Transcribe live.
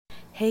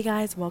Hey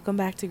guys, welcome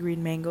back to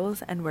Green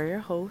Mangoes, and we're your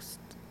hosts.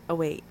 Oh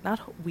wait,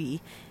 not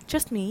we,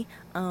 just me.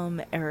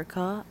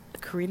 Erica.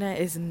 Karina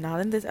is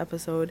not in this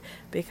episode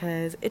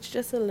because it's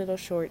just a little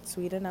short,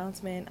 sweet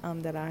announcement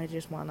that I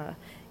just wanna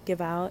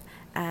give out,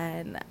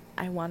 and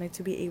I wanted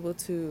to be able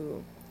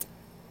to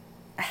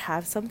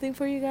have something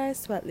for you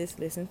guys to at least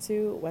listen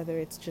to, whether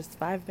it's just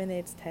 5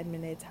 minutes, 10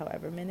 minutes,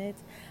 however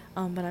minutes.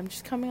 But I'm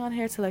just coming on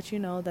here to let you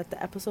know that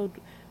the episode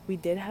we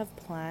did have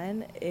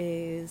planned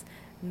is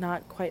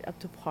not quite up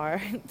to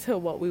par to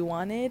what we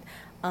wanted.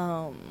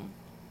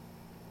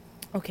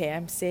 Okay,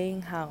 I'm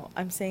saying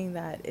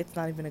that it's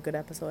not even a good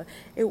episode.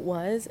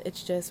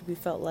 It's just we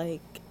felt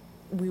like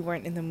we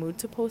weren't in the mood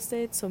to post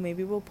it, so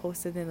maybe we'll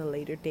post it in a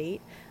later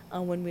date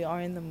when we are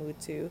in the mood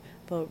to.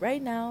 But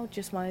right now,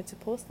 just wanted to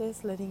post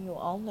this, letting you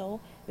all know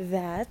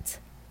that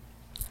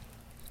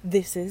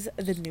this is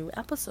the new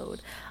episode.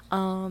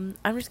 I'm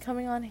just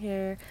coming on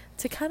here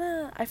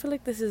to I feel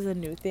like this is a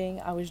new thing.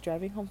 I was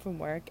driving home from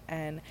work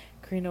and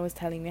Karina was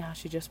telling me how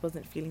she just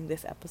wasn't feeling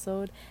this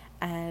episode.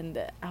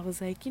 And I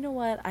was like, you know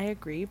what? I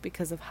agree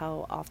because of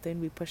how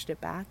often we pushed it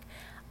back.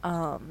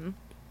 Um,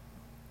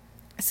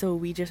 so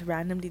we just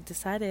randomly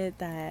decided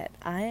that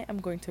I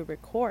am going to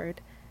record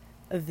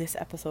this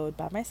episode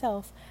by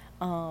myself.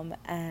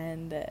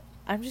 And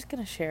I'm just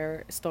going to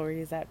share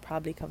stories that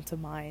probably come to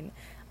mind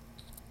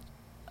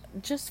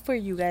just for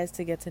you guys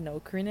to get to know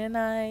Karina and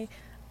I.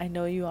 I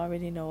know you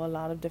already know a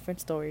lot of different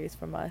stories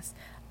from us,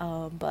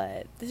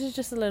 but this is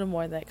just a little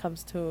more that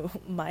comes to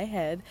my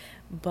head.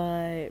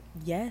 But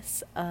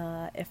yes,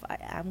 if I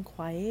am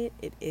quiet,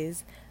 it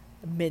is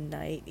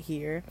midnight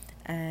here,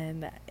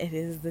 and it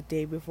is the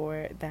day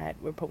before that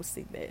we're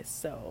posting this.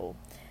 So,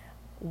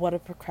 what a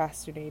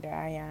procrastinator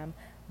I am.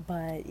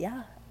 But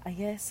yeah, I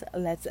guess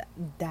let's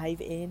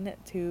dive in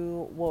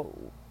to what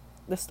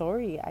the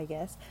story, I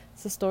guess.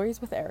 So,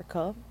 stories with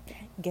Erica.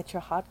 Get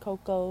your hot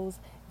cocos,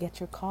 get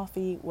your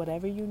coffee,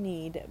 whatever you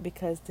need,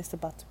 because this is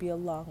about to be a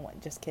long one.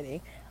 Just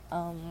kidding.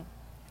 Um,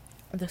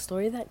 the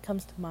story that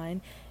comes to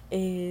mind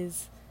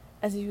is,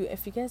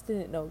 if you guys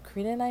didn't know,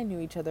 Karina and I knew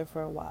each other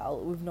for a while.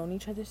 We've known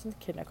each other since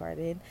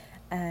kindergarten,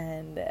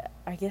 and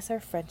I guess our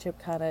friendship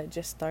kind of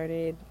just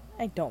started.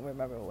 I don't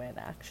remember when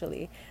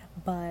actually,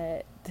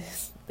 but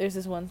there's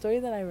this one story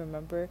that I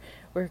remember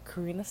where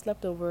Karina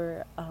slept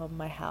over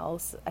my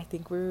house. I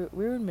think we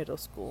were in middle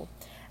school,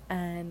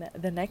 and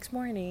the next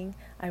morning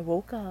I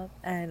woke up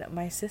and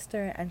my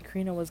sister and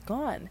Karina was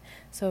gone.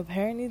 So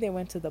apparently they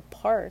went to the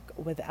park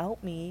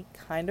without me.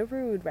 Kind of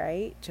rude,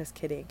 right? Just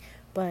kidding.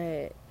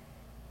 But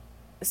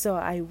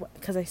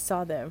because I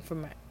saw them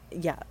from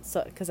yeah,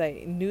 so because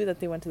I knew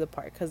that they went to the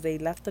park because they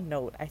left a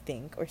note, I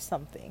think, or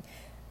something.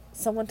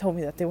 Someone told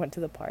me that they went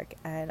to the park,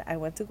 and I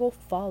went to go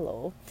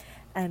follow.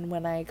 And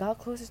when I got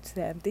closer to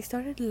them, they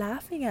started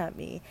laughing at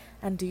me.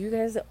 And do you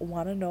guys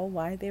want to know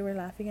why they were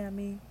laughing at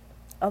me?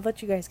 I'll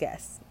let you guys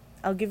guess.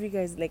 I'll give you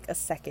guys like a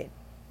second.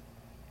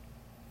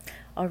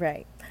 All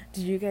right.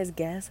 Did you guys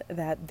guess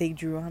that they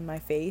drew on my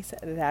face?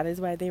 That is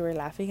why they were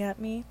laughing at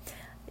me?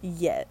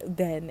 Yeah,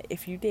 then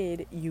if you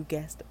did, you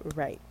guessed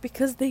right.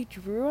 Because they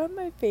drew on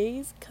my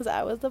face because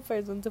I was the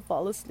first one to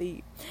fall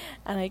asleep.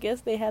 And I guess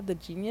they had the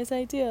genius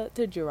idea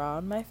to draw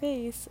on my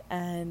face.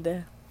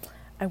 And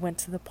I went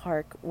to the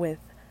park with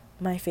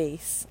my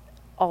face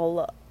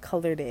all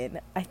colored in.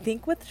 I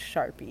think with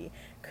Sharpie.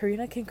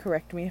 Karina can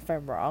correct me if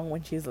I'm wrong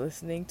when she's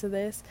listening to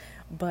this,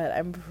 but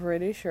I'm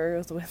pretty sure it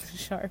was with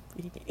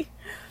Sharpie.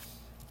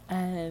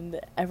 And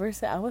ever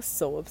since, I was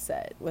so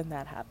upset when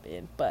that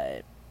happened,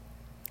 but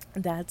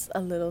that's a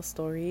little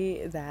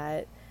story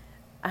that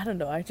I don't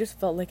know, I just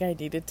felt like I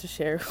needed to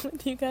share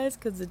with you guys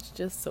because it's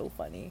just so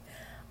funny.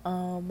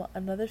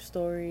 Another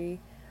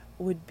story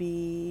would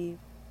be,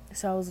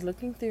 so I was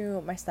looking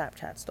through my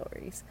Snapchat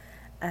stories,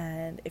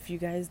 and if you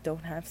guys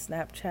don't have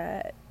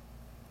Snapchat,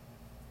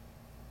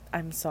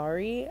 I'm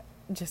sorry.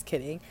 Just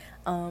kidding.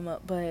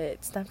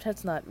 But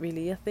Snapchat's not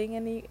really a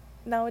thing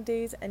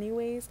nowadays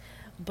anyways.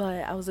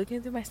 But I was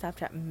looking through my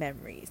Snapchat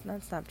memories,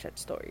 not Snapchat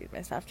stories, my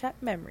Snapchat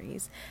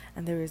memories,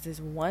 and there was this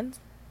one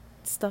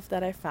stuff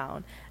that I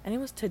found, and it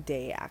was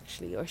today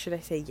actually, or should I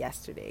say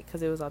yesterday,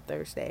 because it was on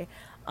Thursday.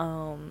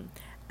 And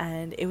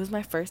it was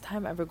my first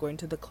time ever going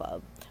to the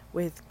club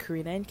with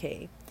Karina and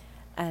Kay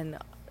and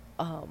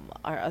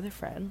our other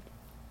friend,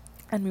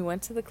 and we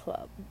went to the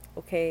club.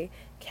 Okay,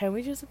 can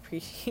we just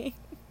appreciate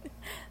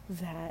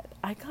that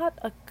I got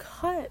a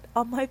cut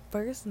on my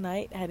first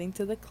night heading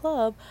to the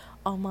club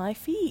on my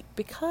feet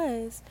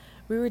because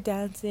we were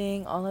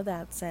dancing, all of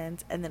that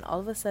sense, and then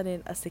all of a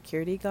sudden a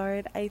security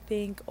guard, I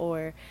think,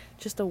 or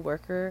just a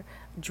worker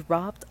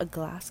dropped a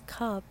glass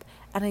cup,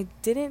 and I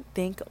didn't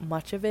think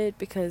much of it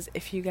because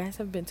if you guys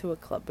have been to a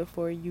club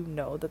before, you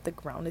know that the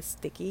ground is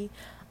sticky.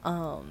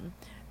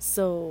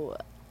 So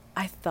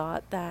I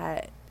thought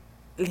that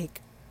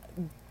like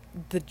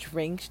the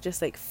drinks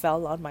just like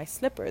fell on my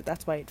slipper.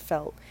 That's why it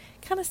felt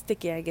kind of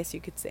sticky, I guess you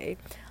could say.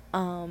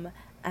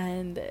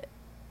 And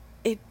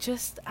it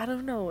just, I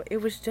don't know,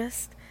 it was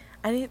just,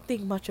 I didn't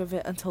think much of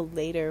it until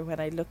later when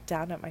I looked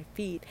down at my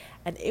feet,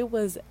 and it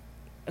was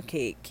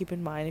okay, keep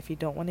in mind, if you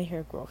don't want to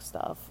hear gross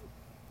stuff,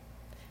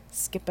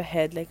 skip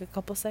ahead like a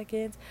couple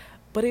seconds.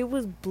 But it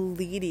was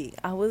bleeding.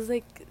 I was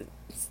like,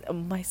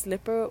 my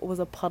slipper was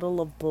a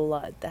puddle of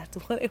blood. That's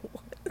what it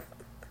was.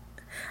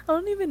 I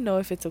don't even know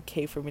if it's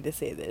okay for me to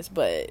say this,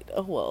 but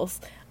oh well.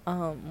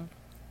 Um,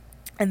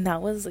 and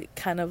that was like,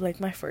 kind of like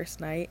my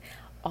first night.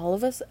 All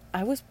of us,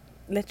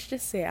 let's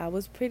just say, I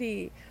was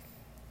pretty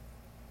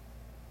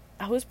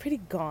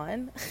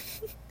gone.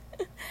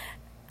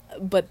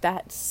 But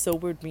that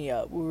sobered me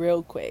up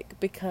real quick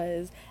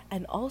because,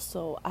 and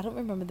also, I don't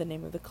remember the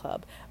name of the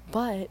club,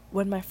 but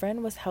when my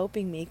friend was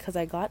helping me, because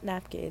I got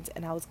napkins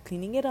and I was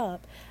cleaning it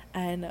up,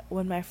 and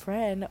when my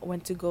friend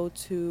went to go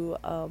to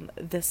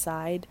the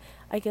side,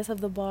 I guess,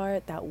 of the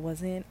bar that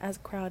wasn't as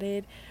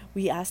crowded,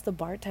 we asked the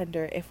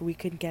bartender if we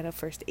could get a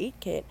first aid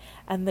kit,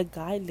 and the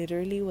guy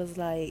literally was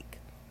like,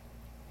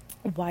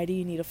 why do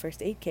you need a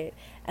first aid kit?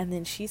 And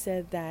then she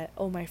said that,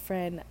 oh, my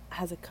friend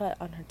has a cut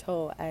on her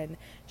toe and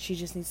she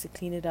just needs to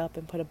clean it up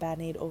and put a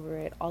band-aid over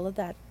it, all of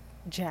that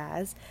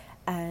jazz.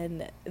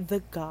 And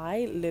the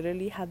guy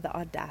literally had the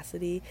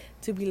audacity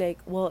to be like,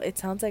 well, it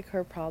sounds like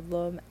her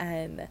problem,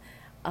 and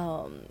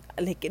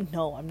like,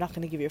 no, I'm not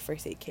going to give you a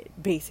first aid kit,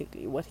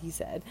 basically what he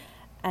said.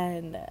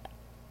 And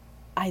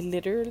I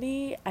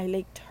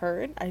like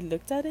turned, I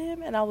looked at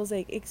him and I was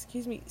like,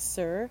 excuse me,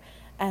 sir.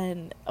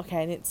 And okay,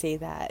 I didn't say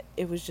that.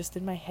 It was just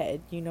in my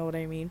head, you know what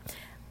I mean?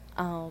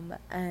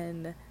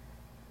 And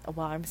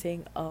wow, I'm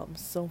saying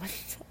so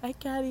much. I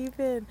can't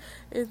even.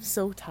 I'm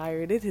so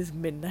tired. It is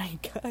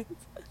midnight, guys.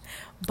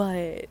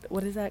 But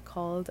what is that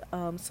called?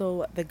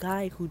 So the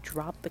guy who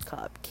dropped the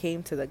cup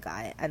came to the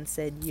guy and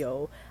said,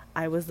 "Yo,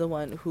 I was the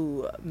one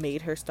who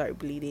made her start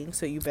bleeding,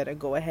 so you better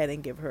go ahead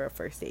and give her a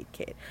first aid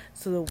kit."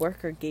 So the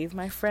worker gave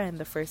my friend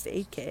the first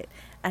aid kit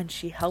and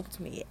she helped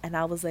me. And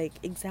I was like,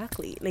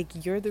 exactly.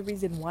 Like, you're the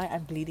reason why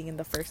I'm bleeding in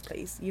the first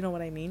place. You know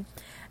what I mean?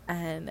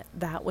 And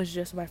that was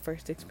just my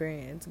first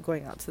experience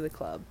going out to the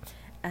club.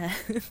 And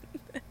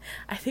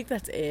I think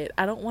that's it.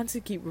 I don't want to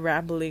keep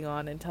rambling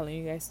on and telling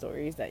you guys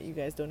stories that you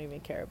guys don't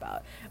even care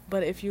about.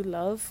 But if you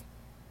love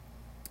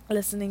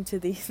listening to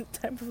these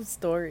type of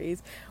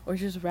stories, or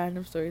just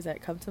random stories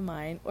that come to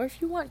mind, or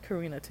if you want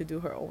Karina to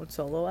do her own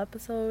solo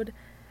episode,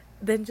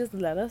 then just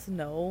let us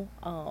know.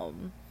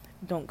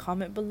 Don't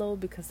comment below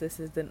because this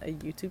isn't a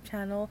YouTube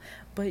channel,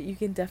 but you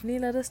can definitely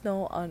let us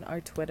know on our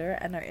Twitter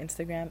and our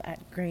Instagram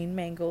at Green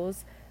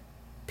Mangoes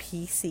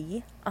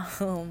PC.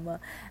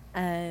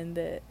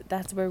 And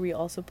that's where we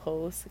also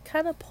post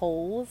kind of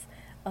polls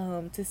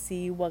to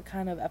see what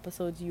kind of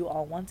episodes you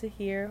all want to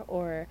hear,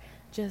 or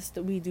just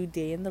we do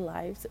day in the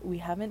lives. We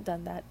haven't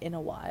done that in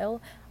a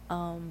while,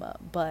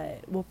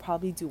 but we'll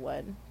probably do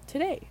one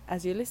today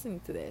as you're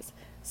listening to this.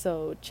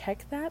 So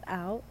check that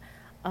out.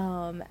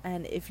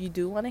 And if you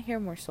do want to hear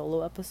more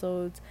solo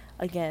episodes,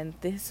 again,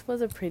 this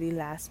was a pretty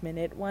last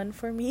minute one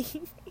for me.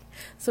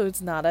 So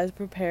it's not as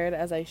prepared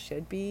as I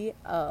should be.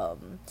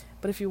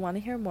 But if you want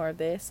to hear more of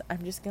this,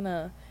 I'm just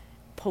gonna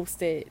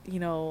post it.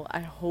 I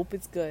hope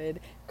it's good.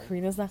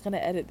 Karina's not gonna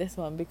edit this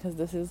one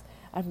because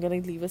I'm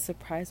gonna leave a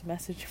surprise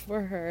message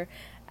for her,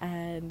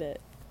 and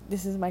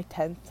this is my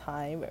 10th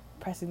time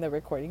pressing the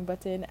recording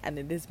button, and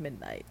it is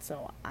midnight,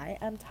 so I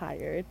am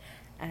tired,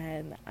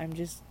 and I'm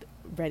just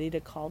ready to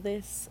call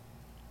this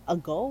a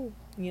go.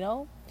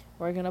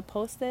 We're gonna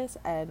post this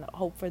and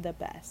hope for the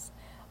best.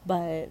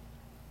 But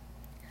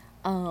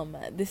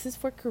this is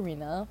for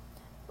Karina.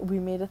 We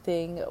made a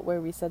thing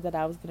where we said that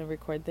I was gonna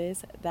record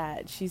this,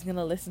 that she's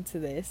gonna listen to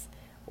this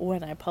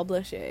when I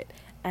publish it,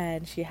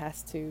 and she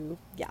has to,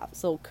 yeah.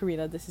 So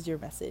Karina, this is your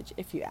message.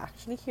 If you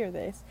actually hear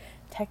this,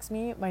 text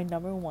me my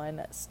number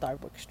one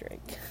Starbucks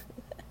drink.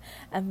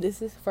 And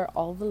this is for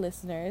all the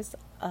listeners.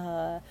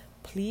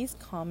 Please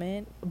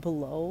comment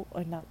below,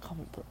 or not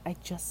comment, I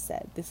just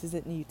said this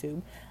isn't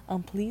YouTube.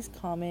 Please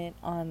comment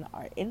on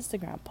our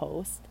Instagram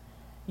post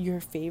your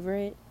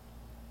favorite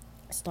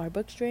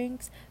Starbucks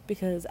drinks,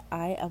 because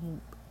I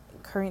am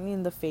currently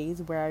in the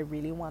phase where I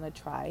really want to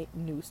try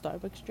new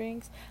Starbucks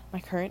drinks. My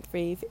current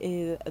fave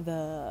is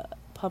the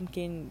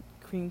pumpkin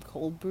cream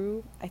cold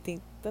brew. I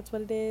think that's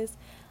what it is.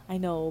 I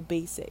know,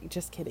 basic,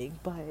 just kidding,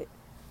 but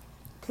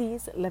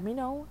please let me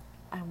know.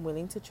 I'm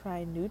willing to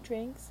try new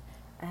drinks.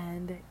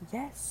 And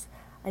yes,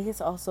 I guess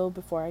also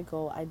before I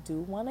go, I do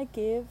want to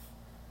give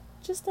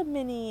just a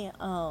mini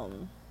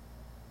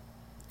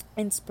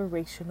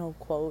inspirational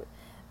quote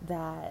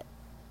that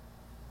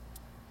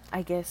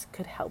I guess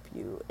could help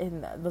you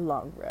in the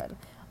long run.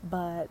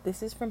 But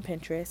this is from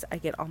Pinterest. I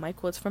get all my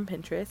quotes from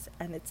Pinterest,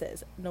 and it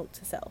says, note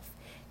to self: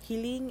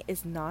 healing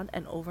is not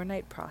an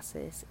overnight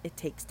process. It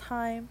takes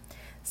time.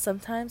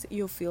 Sometimes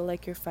you'll feel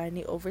like you're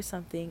finally over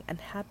something and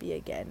happy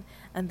again,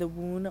 and the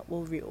wound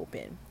will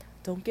reopen.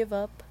 Don't give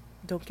up.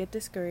 Don't get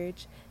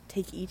discouraged.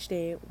 Take each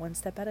day one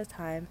step at a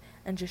time,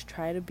 and just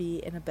try to be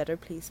in a better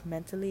place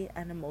mentally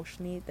and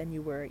emotionally than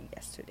you were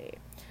yesterday.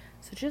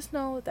 So just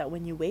know that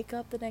when you wake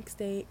up the next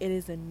day, it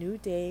is a new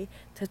day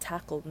to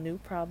tackle new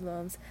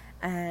problems,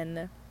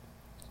 and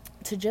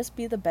to just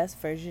be the best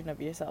version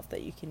of yourself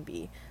that you can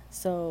be.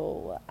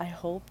 So I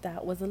hope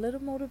that was a little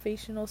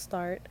motivational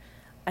start.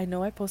 I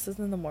know I post this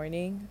in the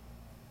morning,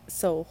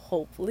 so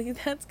hopefully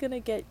that's gonna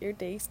get your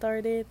day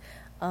started.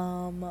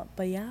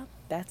 But yeah,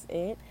 that's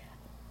it.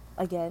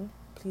 Again,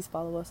 please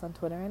follow us on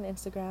Twitter and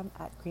Instagram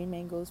at Green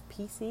Mangoes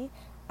PC,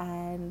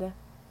 and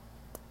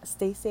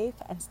stay safe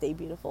and stay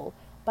beautiful.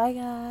 Bye,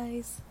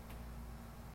 guys.